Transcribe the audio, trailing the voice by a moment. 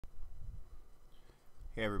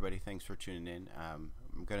Hey everybody, thanks for tuning in. I'm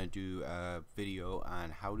going to do a video on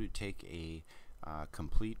how to take a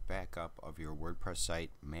complete backup of your WordPress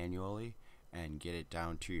site manually and get it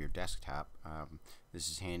down to your desktop. This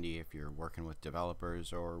is handy if you're working with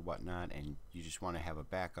developers or whatnot and you just want to have a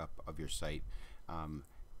backup of your site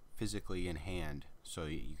physically in hand, so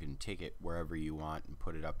you can take it wherever you want and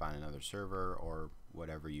put it up on another server or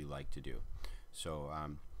whatever you like to do. So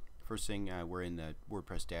first thing, we're in the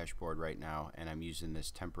WordPress dashboard right now, and I'm using this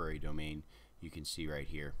temporary domain you can see right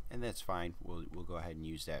here, and that's fine. We'll go ahead and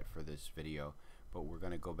use that for this video, but we're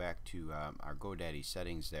going to go back to our GoDaddy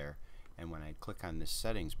settings there, and when I click on this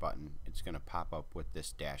settings button, it's going to pop up with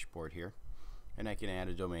this dashboard here, and I can add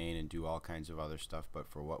a domain and do all kinds of other stuff, but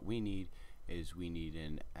for what we need is we need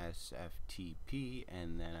an SFTP,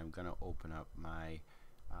 and then I'm going to open up my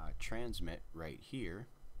transmit right here,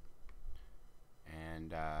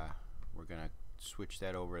 and we're going to switch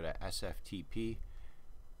that over to SFTP,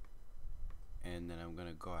 and then I'm going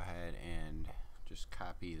to go ahead and just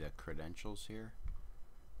copy the credentials here,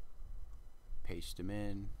 paste them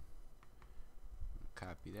in,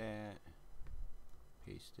 copy that,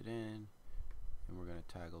 paste it in, and we're going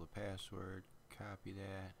to toggle the password, copy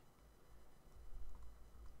that,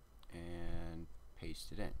 and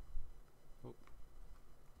paste it in. Oh.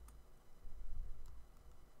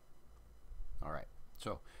 Alright,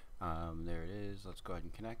 so there it is. Let's go ahead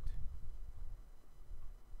and connect.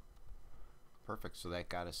 Perfect, so that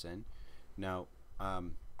got us in. Now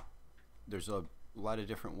there's a lot of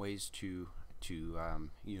different ways to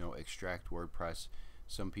extract WordPress.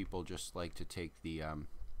 Some people just like to take the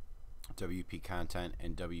WP content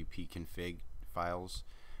and WP config files,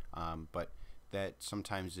 but that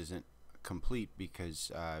sometimes isn't complete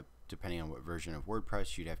because depending on what version of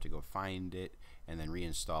WordPress, you'd have to go find it and then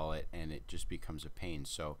reinstall it, and it just becomes a pain.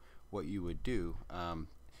 So what you would do,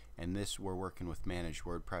 and this, we're working with Managed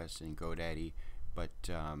WordPress and GoDaddy, but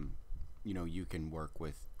you can work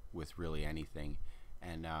with really anything,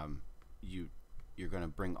 and you're going to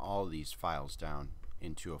bring all these files down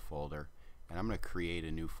into a folder, and I'm going to create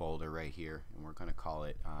a new folder right here, and we're going to call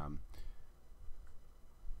it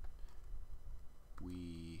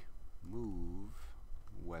we move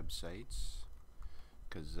websites,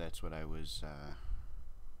 because that's what I was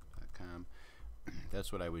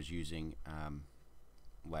that's what I was using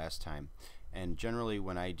last time. And generally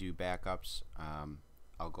when I do backups,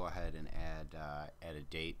 I'll go ahead and add a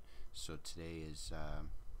date. So today is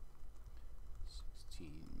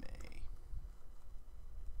 16 May,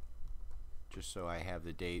 just so I have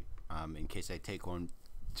the date in case I take one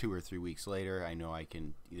 2 or 3 weeks later. I know I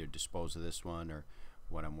can either dispose of this one or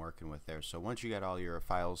what I'm working with there. So once you got all your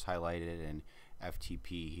files highlighted and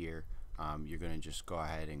FTP here, you're going to just go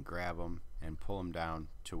ahead and grab them and pull them down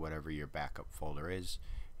to whatever your backup folder is,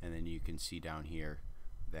 and then you can see down here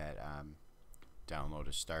that download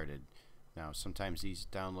is started. Now sometimes these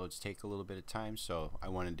downloads take a little bit of time, so I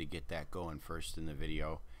wanted to get that going first in the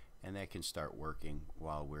video, and that can start working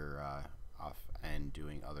while we're off and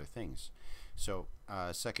doing other things. So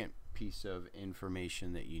second piece of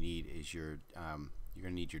information that you need is you're going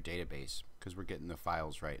to need your database, because we're getting the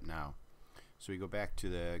files right now. So we go back to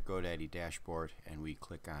the GoDaddy dashboard and we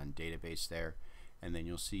click on database there, and then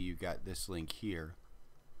you'll see you got this link here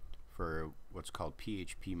for what's called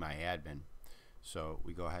phpMyAdmin. So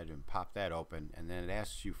we go ahead and pop that open, and then it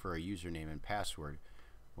asks you for a username and password.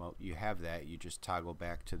 Well, you have that. You just toggle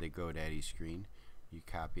back to the GoDaddy screen, you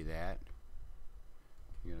copy that,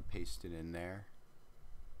 you're going to paste it in there,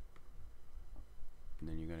 and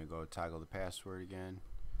then you're going to go toggle the password again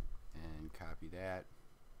and copy that,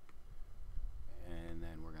 and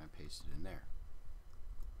then we're going to paste it in there.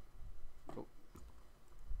 Oh.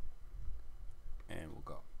 And we'll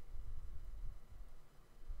go.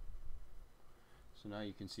 So now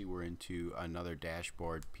you can see we're into another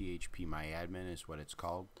dashboard. phpMyAdmin is what it's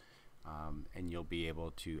called, and you'll be able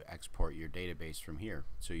to export your database from here.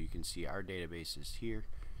 So you can see our database is here,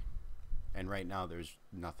 and right now there's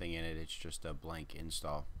nothing in it. It's just a blank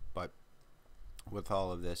install. But with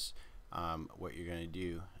all of this, what you're going to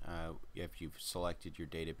do, if you've selected your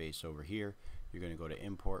database over here, you're going to go to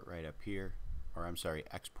import right up here, or I'm sorry,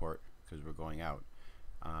 export, because we're going out.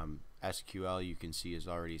 SQL, you can see, is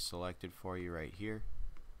already selected for you right here,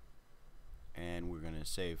 and we're going to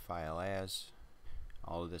save file as.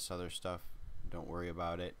 All of this other stuff, don't worry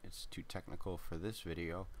about it, it's too technical for this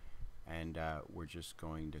video, and we're just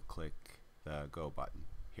going to click the go button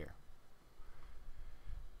here.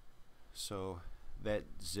 So that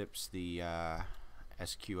zips the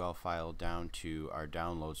SQL file down to our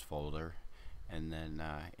downloads folder, and then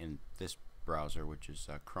in this browser, which is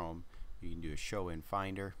Chrome, you can do a show in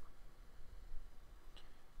Finder,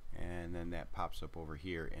 and then that pops up over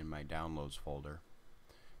here in my downloads folder.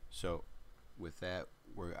 So with that,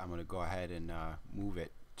 I'm going to go ahead and move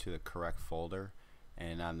it to the correct folder.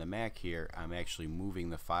 And on the Mac here, I'm actually moving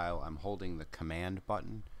the file. I'm holding the command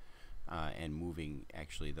button and moving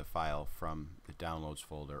actually the file from the downloads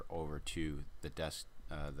folder over to the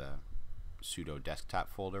sudo desktop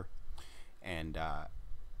folder, and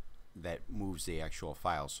that moves the actual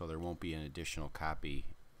file, so there won't be an additional copy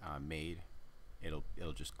made.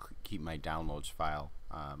 It'll just keep my downloads file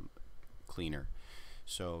cleaner.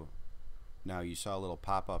 So now you saw a little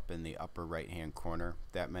pop-up in the upper right hand corner.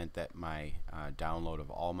 That meant that my download of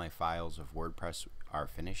all my files of WordPress are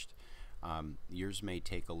finished. Yours may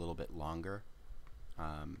take a little bit longer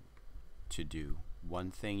to do. One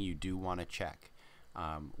thing you do want to check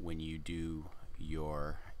when you do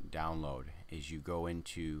your download is you go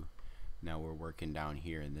into, now we're working down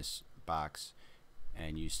here in this box,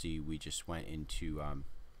 and you see we just went into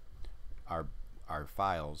our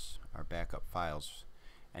files, our backup files,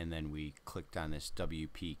 and then we clicked on this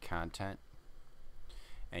WP content,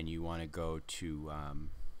 and you want to go to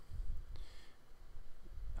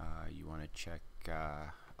you want to check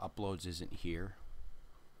uploads isn't here,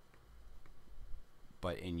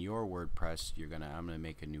 but in your WordPress I'm gonna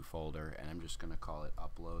make a new folder, and I'm just gonna call it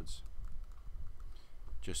uploads,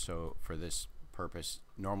 just so for this purpose.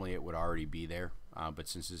 Normally it would already be there, but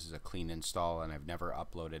since this is a clean install and I've never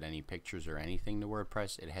uploaded any pictures or anything to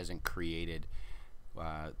WordPress, it hasn't created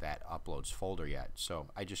that uploads folder yet. So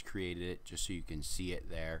I just created it just so you can see it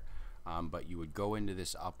there, but you would go into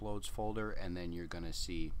this uploads folder, and then you're gonna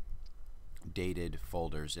see dated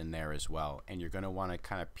folders in there as well, and you're going to want to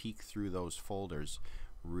kind of peek through those folders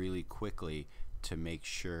really quickly to make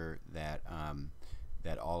sure that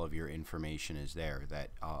that all of your information is there, that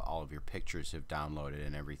all of your pictures have downloaded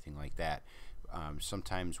and everything like that.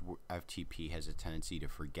 Sometimes FTP has a tendency to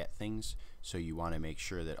forget things, so you want to make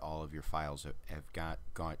sure that all of your files have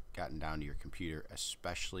gotten down to your computer,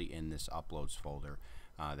 especially in this uploads folder.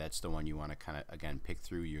 That's the one you want to kind of, again, pick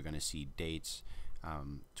through. You're going to see dates,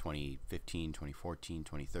 2015, 2014,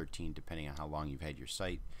 2013, depending on how long you've had your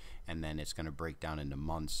site, and then it's going to break down into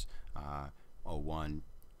months, 01,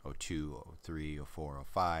 02, 03, 04,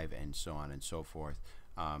 05, and so on and so forth,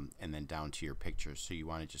 and then down to your pictures. So you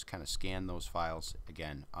want to just kind of scan those files,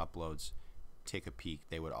 again, uploads, take a peek.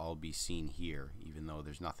 They would all be seen here, even though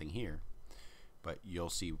there's nothing here, but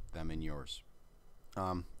you'll see them in yours.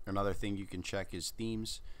 Another thing you can check is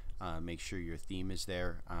themes. Make sure your theme is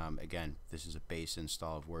there. Again, this is a base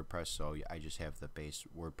install of WordPress, so I just have the base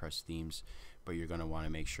WordPress themes, but you're going to want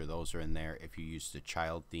to make sure those are in there. If you use the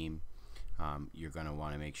child theme, you're going to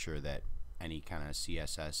want to make sure that any kind of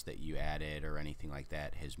CSS that you added or anything like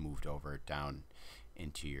that has moved over down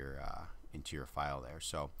into your file there.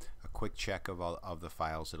 So a quick check of all of the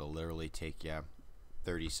files. It'll literally take you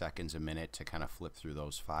 30 seconds, a minute to kind of flip through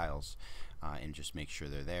those files and just make sure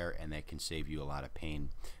they're there, and that can save you a lot of pain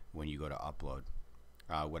when you go to upload.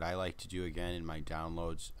 What I like to do, again, in my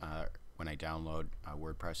downloads, when I download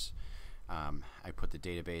WordPress, I put the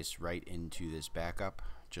database right into this backup,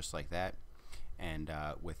 just like that, and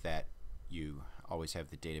with that you always have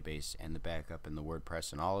the database and the backup and the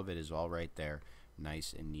WordPress, and all of it is all right there,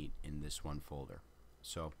 nice and neat in this one folder.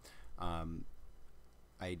 So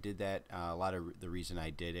I did that, a lot of the reason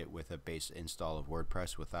I did it with a base install of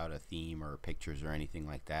WordPress without a theme or pictures or anything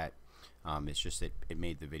like that, it's just that it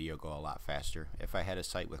made the video go a lot faster. If I had a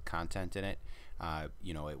site with content in it,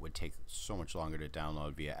 you know, it would take so much longer to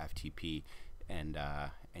download via FTP,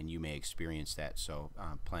 and you may experience that. So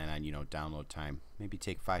plan on, you know, download time. Maybe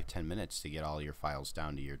take 5-10 minutes to get all your files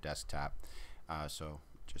down to your desktop. So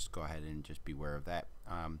just go ahead and just be aware of that.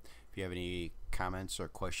 If you have any comments or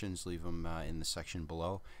questions, leave them in the section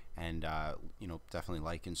below, and you know, definitely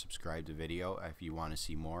like and subscribe to the video if you want to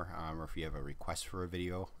see more, or if you have a request for a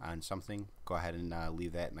video on something, go ahead and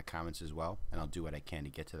leave that in the comments as well, and I'll do what I can to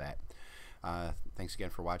get to that. Thanks again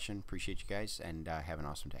for watching. Appreciate you guys, and have an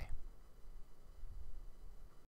awesome day.